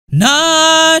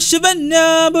Na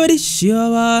shabana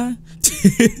bodhishawa.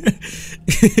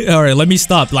 Alright, let me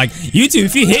stop. Like, YouTube,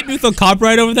 if you hit me with a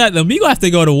copyright over that, then we gonna have to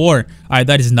go to war. Alright,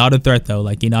 that is not a threat though.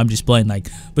 Like, you know, I'm just playing. Like,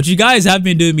 but you guys have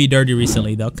been doing me dirty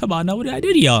recently though. Come on, now what did I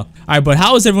do to y'all? Alright, but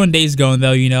how is everyone's days going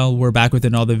though? You know, we're back with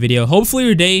another video. Hopefully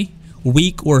your day,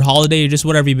 week, or holiday, or just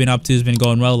whatever you've been up to has been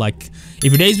going well. Like, if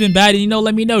your day's been bad, you know,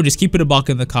 let me know. Just keep it a buck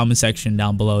in the comment section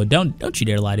down below. Don't you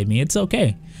dare lie to me. It's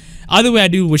okay. Either way, I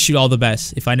do wish you all the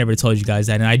best, if I never told you guys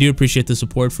that, and I do appreciate the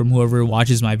support from whoever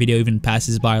watches my video, even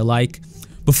passes by a like.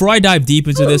 Before I dive deep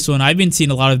into this one, I've been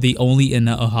seeing a lot of the only in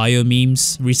Ohio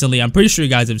memes recently. I'm pretty sure you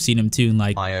guys have seen them too,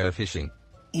 like Ohio fishing.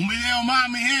 Un video más,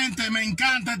 mi gente, me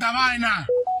encanta esta vaina.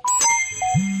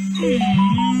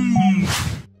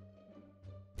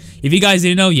 If you guys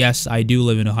didn't know, yes, I do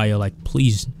live in Ohio. Like,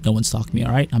 please, no one stalk me,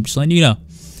 alright? I'm just letting you know.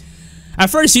 At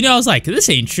first, you know, I was like, this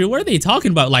ain't true. What are they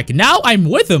talking about? Like, now I'm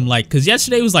with them. Like, because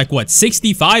yesterday was like, what,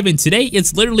 65? And today,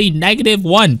 it's literally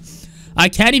 -1. I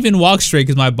can't even walk straight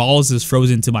because my balls is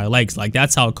frozen to my legs. Like,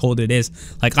 that's how cold it is.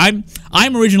 Like, I'm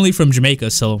originally from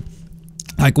Jamaica, so,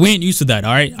 like, we ain't used to that,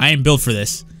 alright? I ain't built for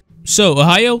this. So,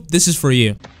 Ohio, this is for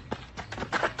you.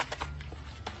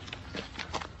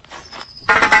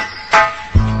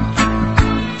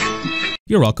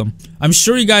 You're welcome. I'm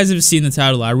sure you guys have seen the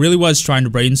title. I really was trying to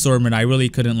brainstorm and I really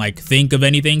couldn't like think of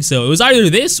anything. So it was either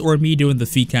this or me doing the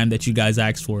feet cam that you guys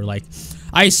asked for. Like,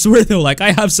 I swear though, like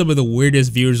I have some of the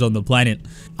weirdest viewers on the planet.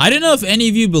 I don't know if any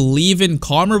of you believe in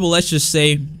karma, but let's just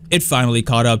say it finally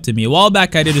caught up to me. A while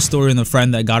back, I did a story on a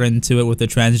friend that got into it with a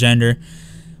transgender.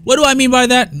 What do I mean by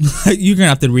that? You're gonna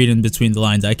have to read in between the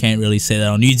lines. I can't really say that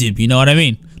on YouTube. You know what I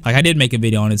mean? Like, I did make a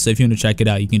video on it, so if you want to check it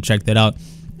out, you can check that out.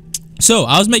 So,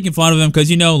 I was making fun of him because,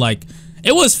 you know, like,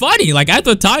 it was funny. Like, at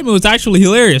the time, it was actually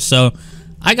hilarious. So,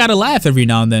 I gotta laugh every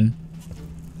now and then.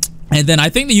 And then I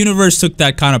think the universe took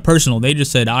that kind of personal. They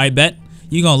just said, I bet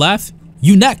you gonna laugh?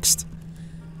 You next.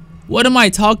 What am I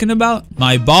talking about?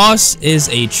 My boss is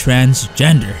a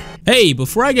transgender. Hey,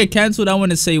 before I get canceled, I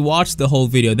want to say watch the whole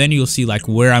video. Then you'll see, like,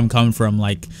 where I'm coming from.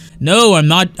 Like, no, I'm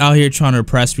not out here trying to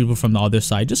oppress people from the other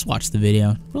side. Just watch the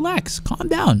video. Relax. Calm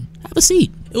down. Have a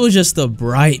seat. It was just a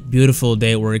bright, beautiful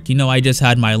day at work. You know, I just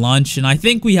had my lunch, and I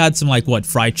think we had some, like, what,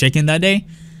 fried chicken that day?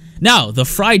 Now, the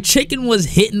fried chicken was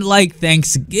hitting like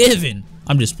Thanksgiving.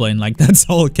 I'm just playing, like, that's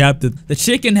all captain. The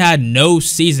chicken had no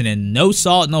seasoning, no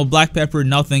salt, no black pepper,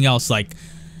 nothing else. Like,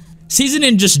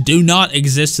 seasoning just do not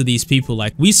exist to these people.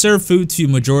 Like, we serve food to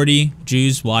majority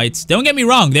Jews, whites. Don't get me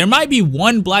wrong, there might be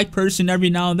one black person every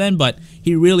now and then, but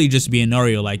he really just be an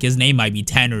Oreo. Like, his name might be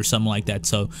 10 or something like that,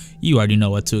 so you already know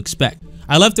what to expect.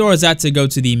 I left where I was at to go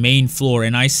to the main floor,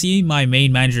 and I see my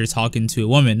main manager talking to a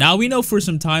woman. Now, we know for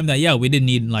some time that, yeah, we didn't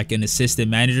need, like, an assistant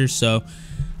manager, so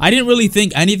I didn't really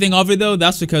think anything of it, though.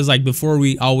 That's because, like, before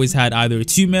we always had either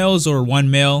 2 males or 1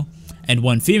 male and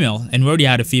 1 female, and we already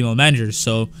had a female manager,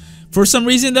 so for some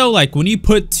reason though, like when you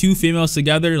put 2 females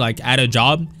together, like at a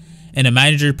job in a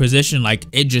manager position, like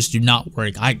it just do not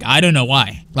work. I don't know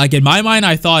why. Like in my mind,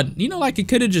 I thought, you know, like it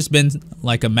could have just been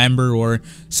like a member or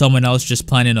someone else just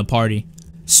planning a party.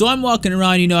 So I'm walking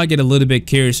around, you know, I get a little bit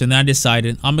curious, and then I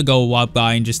decided I'm gonna go walk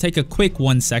by and just take a quick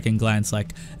 1-second glance.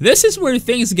 Like, this is where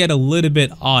things get a little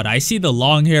bit odd. I see the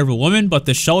long hair of a woman, but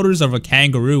the shoulders of a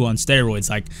kangaroo on steroids.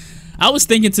 Like, I was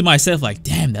thinking to myself, like,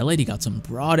 damn, that lady got some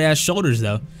broad ass shoulders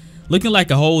though. Looking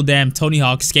like a whole damn Tony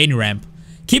Hawk skating ramp.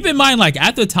 Keep in mind, like,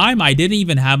 at the time, I didn't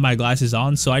even have my glasses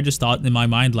on, so I just thought in my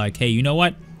mind, like, hey, you know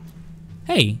what?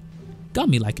 Hey,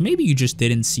 Gummy, like, maybe you just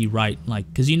didn't see right. Like,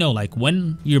 because, you know, like,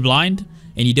 when you're blind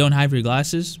and you don't have your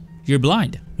glasses, you're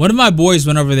blind. One of my boys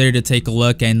went over there to take a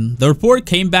look, and the report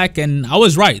came back, and I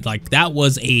was right. Like, that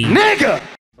was a nigga!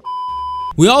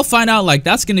 We all find out, like,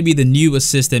 that's going to be the new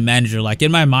assistant manager. Like,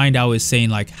 in my mind, I was saying,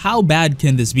 like, how bad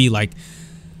can this be? Like,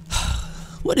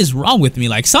 what is wrong with me?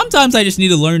 Like, sometimes I just need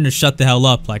to learn to shut the hell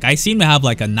up. Like, I seem to have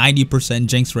like a 90%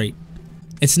 jinx rate.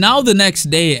 It's now the next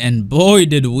day, and boy,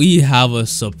 did we have a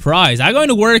surprise. I go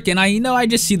into work, and I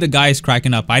just see the guys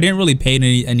cracking up. I didn't really pay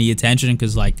any attention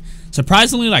because, like,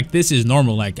 surprisingly, like, this is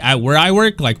normal. Like, at where I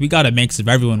work, like, we got a mix of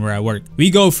everyone where I work. We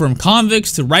go from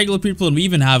convicts to regular people, and we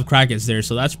even have crackheads there,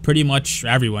 so that's pretty much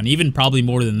everyone, even probably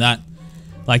more than that.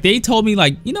 Like, they told me,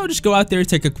 like, you know, just go out there,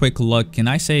 take a quick look. And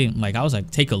I say, like, I was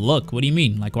like, take a look? What do you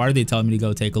mean? Like, why are they telling me to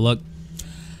go take a look?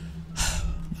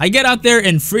 I get out there,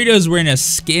 and Frida's wearing a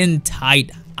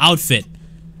skin-tight outfit.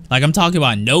 Like, I'm talking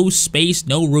about no space,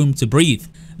 no room to breathe.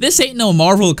 This ain't no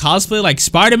Marvel cosplay. Like,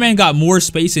 Spider-Man got more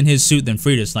space in his suit than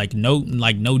Frida's. Like,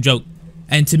 no joke.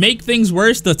 And to make things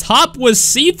worse, the top was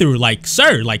see-through. Like,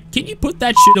 sir, like, can you put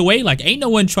that shit away? Like, ain't no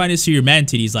one trying to see your man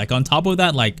titties. Like, on top of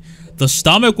that, like, The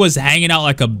stomach was hanging out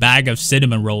like a bag of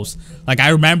cinnamon rolls. Like, I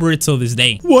remember it till this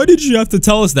day. Why did you have to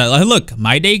tell us that? Like, look,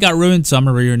 my day got ruined, so I'm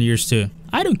gonna ruin yours too.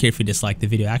 I don't care if you dislike the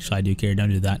video. Actually, I do care. Don't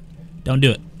do that. Don't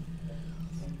do it.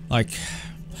 Like,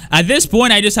 at this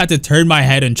point, I just had to turn my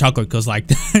head and chuckle because, like,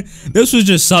 this was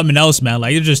just something else, man.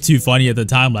 Like, it was just too funny at the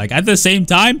time. Like, at the same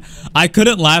time, I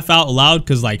couldn't laugh out loud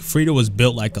because, like, Frida was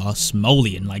built like a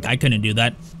Smolian. Like, I couldn't do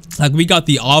that. Like, we got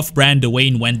the off-brand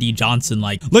Dwayne Wendy Johnson.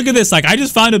 Like, look at this. Like, I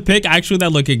just found a pic actually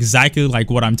that looked exactly like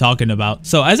what I'm talking about.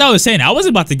 So, as I was saying, I was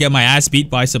about to get my ass beat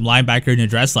by some linebacker in a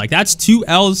dress. Like, that's 2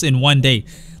 L's in one day.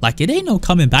 Like, it ain't no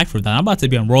coming back from that. I'm about to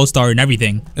be on World Star and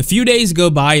everything. A few days go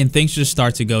by and things just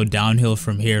start to go downhill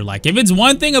from here. Like, if it's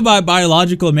one thing about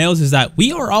biological males is that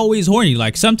we are always horny.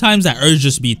 Like, sometimes that urge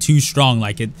just be too strong.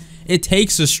 Like, it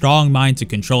takes a strong mind to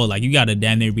control it. Like, you gotta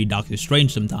damn near be Doctor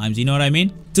Strange sometimes, you know what I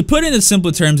mean? To put it in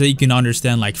simple terms that you can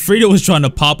understand, like, Frida was trying to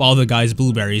pop all the guys'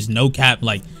 blueberries, no cap.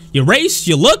 Like, your race,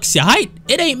 your looks, your height,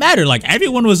 it ain't matter. Like,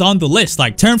 everyone was on the list.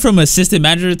 Like, turn from assistant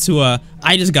manager to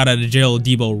I just got out of jail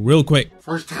Debo real quick.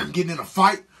 First time getting in a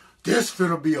fight, this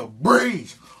finna be a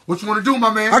breeze. What you wanna do,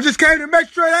 my man? I just came to make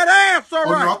sure that ass all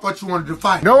right. Oh, no, I thought you wanted to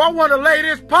fight. No, I want to lay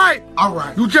this pipe. All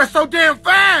right. You just so damn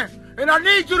fine, and I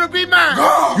need you to be mine.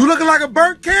 Go. You looking like a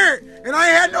burnt carrot, and I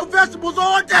ain't had no vegetables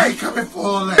all I day. ain't coming for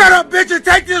all that. Shut up, bitch, and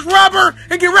take this rubber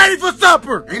and get ready for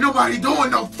supper. Ain't nobody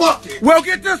doing no fucking. Well,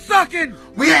 get to sucking.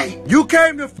 We ain't. You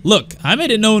came to... Look, I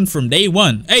made it known from day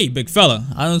one. Hey, big fella,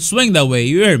 I don't swing that way,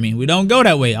 you hear me? We don't go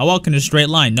that way. I walk in a straight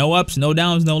line. No ups, no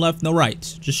downs, no left, no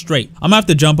rights. Just straight. I'm gonna have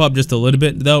to jump up just a little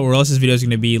bit, though, or else this video is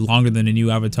gonna be longer than the new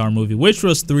Avatar movie, which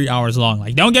was 3 hours long.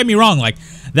 Like, don't get me wrong, like,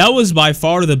 that was by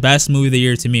far the best movie of the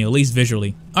year to me, at least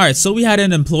visually. Alright, so we had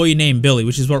an employee named Billy,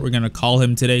 which is what we're gonna call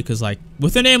him today, because, like,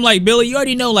 with a name like Billy, you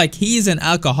already know, like, he's an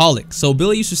alcoholic. So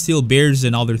Billy used to steal beers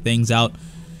and other things out.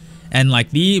 And, like,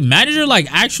 the manager, like,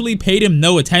 actually paid him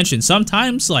no attention.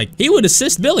 Sometimes, like, he would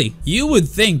assist Billy. You would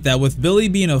think that with Billy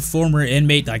being a former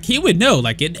inmate, like, he would know,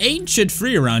 like, it ain't shit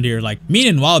free around here. Like,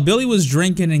 meaning while Billy was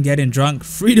drinking and getting drunk,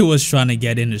 Frida was trying to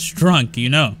get in his trunk, you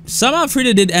know. Somehow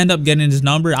Frida did end up getting his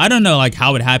number. I don't know, like,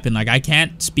 how it happened. Like, I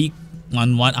can't speak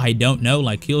on what I don't know.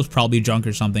 Like, he was probably drunk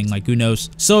or something, like, who knows.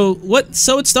 So it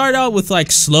started out with,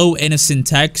 like, slow innocent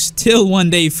text till one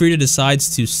day Frida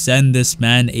decides to send this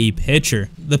man a picture.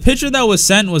 The picture that was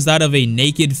sent was that of a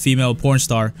naked female porn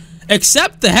star,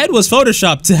 except the head was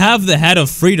photoshopped to have the head of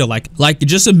Frida. Like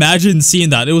just imagine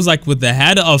seeing that. It was like with the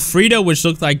head of Frida, which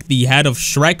looked like the head of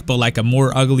Shrek, but like a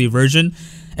more ugly version.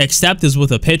 Except is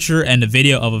with a picture and a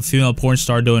video of a female porn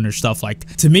star doing her stuff.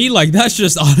 Like, to me, like, that's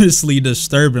just honestly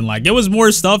disturbing. Like, it was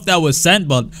more stuff that was sent,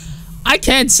 but I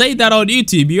can't say that on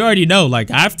YouTube. You already know.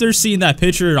 Like, after seeing that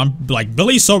picture, I'm like,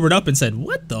 Billy sobered up and said,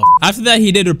 what the f? After that,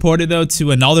 he did report it, though,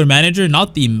 to another manager.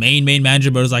 Not the main manager,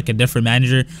 but it was like a different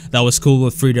manager that was cool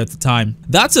with Frida at the time.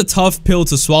 That's a tough pill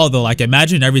to swallow, though. Like,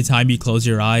 imagine every time you close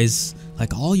your eyes,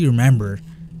 like, all you remember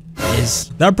is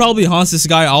that probably haunts this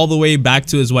guy all the way back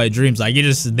to his wet dreams. Like, he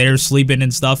just there sleeping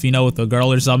and stuff, you know, with a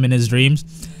girl or something in his dreams,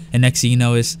 and next thing you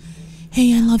know is,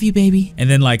 hey, I love you, baby. And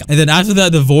then after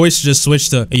that, the voice just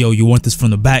switched to, hey, yo, you want this from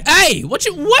the back? Hey, what?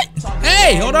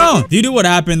 Hey, hold on. Due to what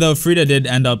happened, though, Frida did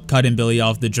end up cutting Billy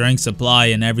off the drink supply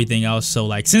and everything else. So,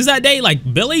 like, since that day,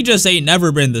 like, Billy just ain't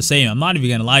never been the same. I'm not even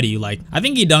gonna lie to you. Like, I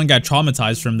think he done got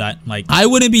traumatized from that. Like, I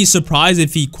wouldn't be surprised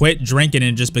if he quit drinking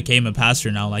and just became a pastor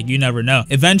now. Like, you never know.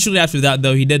 Eventually, after that,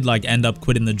 though, he did, like, end up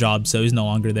quitting the job, so he's no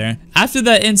longer there. After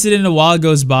that incident, a while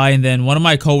goes by, and then one of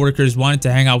my coworkers wanted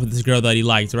to hang out with this girl that he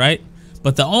liked, right?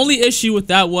 But the only issue with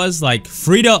that was, like,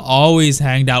 Frida always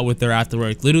hanged out with her after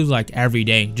work. Literally, like, every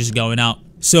day, just going out.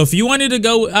 So if you wanted to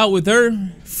go out with her,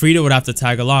 Frida would have to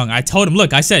tag along. I told him,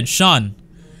 look, I said, Sean,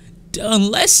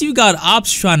 unless you got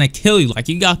ops trying to kill you, like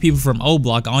you got people from O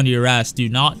Block on your ass, do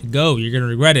not go. You're going to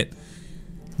regret it.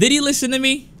 Did he listen to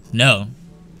me? No.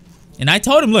 And I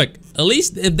told him, look, at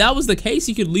least if that was the case,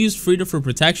 you could lose Frida for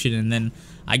protection. And then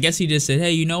I guess he just said,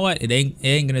 hey, you know what? It ain't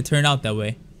going to turn out that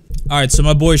way. Alright, so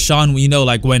my boy Sean, you know,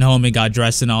 like, went home and got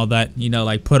dressed and all that. You know,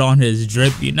 like, put on his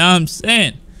drip, you know what I'm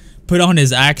saying? Put on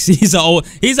his axe. He's an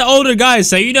older guy,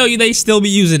 so, you know, they still be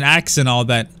using axe and all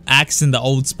that. Axe and the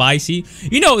Old Spicy.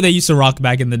 You know, they used to rock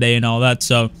back in the day and all that.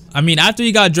 So, I mean, after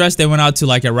he got dressed, they went out to,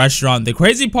 like, a restaurant. The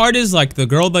crazy part is, like, the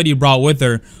girl that he brought with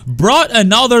her brought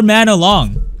another man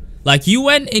along. Like, you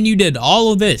went and you did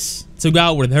all of this to go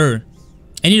out with her.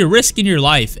 And you're risking your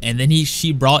life. And then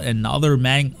she brought another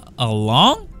man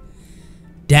along?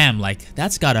 Damn, like,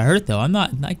 that's gotta hurt, though. I'm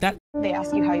not like that. They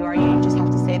ask you how you are, you just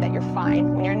have to say that you're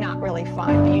fine when you're not really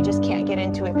fine, but you just can't get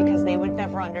into it because they would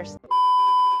never understand.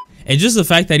 It's just the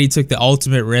fact that he took the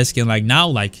ultimate risk and like now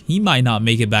like he might not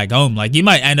make it back home. Like he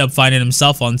might end up finding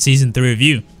himself on season 3 of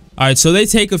You. Alright, so they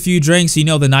take a few drinks, you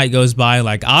know, the night goes by.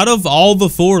 Like out of all the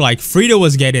 4, like Frida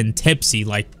was getting tipsy,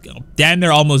 like damn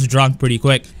near almost drunk pretty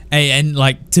quick. Hey, and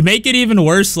like to make it even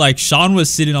worse, like Sean was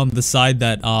sitting on the side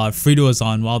that Frida was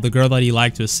on while the girl that he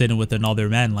liked was sitting with another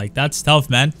man. Like that's tough,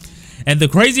 man. And the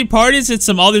crazy part is it's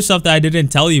some other stuff that I didn't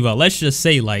tell you about. Let's just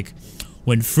say like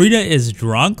when Frida is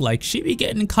drunk, like she be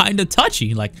getting kind of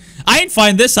touchy. Like I ain't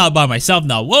find this out by myself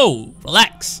now. Whoa,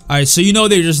 relax. All right, so you know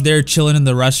they're just there chilling in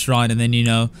the restaurant, and then you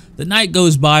know the night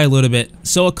goes by a little bit.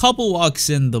 So a couple walks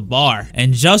in the bar,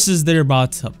 and just as they're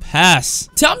about to pass,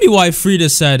 tell me why Frida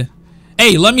said,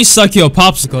 "Hey, let me suck your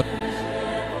popsicle."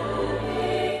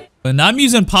 And I'm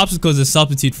using popsicle as a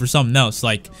substitute for something else,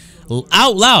 like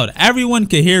out loud. Everyone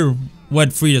could hear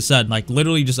what Frida said, like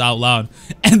literally just out loud.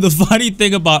 And the funny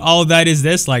thing about all of that is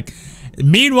this, like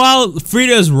meanwhile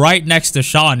Frida is right next to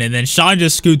Sean, and then Sean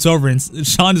just scoots over,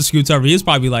 he's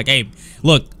probably like, hey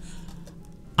look,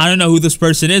 I don't know who this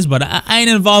person is, but I ain't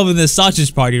involved in this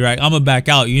sausage party, right? I'm gonna back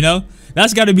out, you know?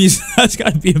 That's gotta be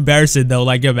embarrassing though.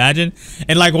 Like imagine.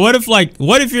 And like what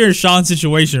if you're in Sean's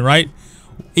situation, right?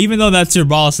 Even though that's your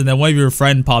boss, and then one of your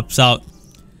friend pops out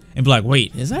and be like,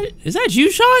 wait, is that you,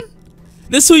 Sean?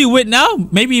 This who you with now?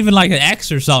 Maybe even like an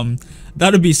ex or something.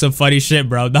 That'd be some funny shit,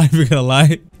 bro. Not even gonna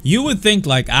lie. You would think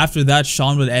like after that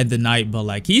Sean would end the night, but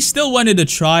like he still wanted to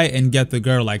try and get the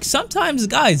girl. Like sometimes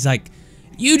guys, like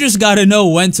you just gotta know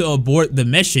when to abort the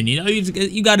mission. You know,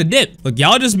 you gotta dip. Look,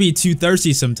 y'all just be too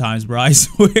thirsty sometimes, bro. I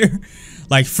swear.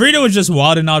 Like Frida was just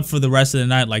wilding out for the rest of the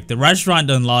night. Like the restaurant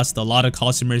done lost a lot of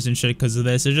customers and shit because of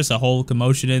this. There's just a whole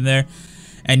commotion in there.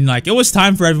 And like it was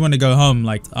time for everyone to go home.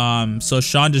 Like so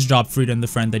Sean just dropped Frida and the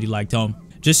friend that he liked home.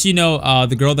 Just, you know,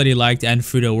 the girl that he liked and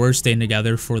Frida were staying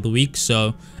together for the week.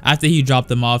 So after he dropped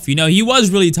them off, you know, he was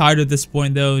really tired at this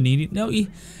point though. And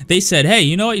they said, hey,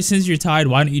 you know what, since you're tired,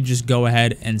 why don't you just go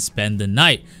ahead and spend the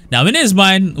night? Now in his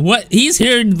mind, what he's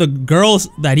hearing the girls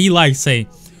that he likes say,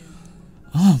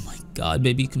 oh my god,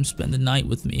 baby, come spend the night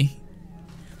with me.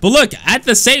 But look, at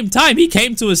the same time, he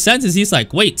came to his senses. He's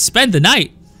like, wait, spend the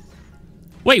night?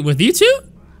 Wait, with you two?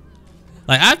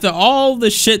 Like, after all the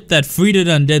shit that Frida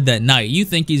done did that night, you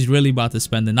think he's really about to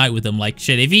spend the night with him? Like,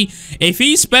 shit, if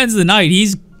he spends the night,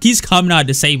 he's coming out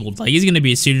disabled. Like, he's gonna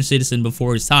be a senior citizen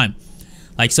before his time.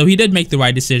 Like, so he did make the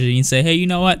right decision. He said, hey, you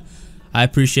know what? I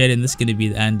appreciate it, and this is gonna be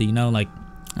the end, you know? Like,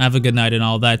 have a good night and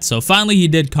all that. So, finally, he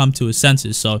did come to his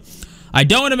senses. So, I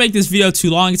don't want to make this video too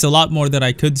long. It's a lot more that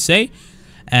I could say.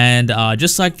 And,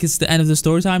 just like it's the end of the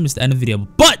story time, it's the end of the video.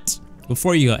 But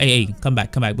before you go, hey, come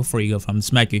back before you go, if I'm gonna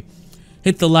smack you.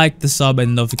 Hit the like, the sub,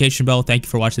 and the notification bell. Thank you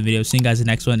for watching the video. See you guys in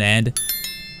the next one, and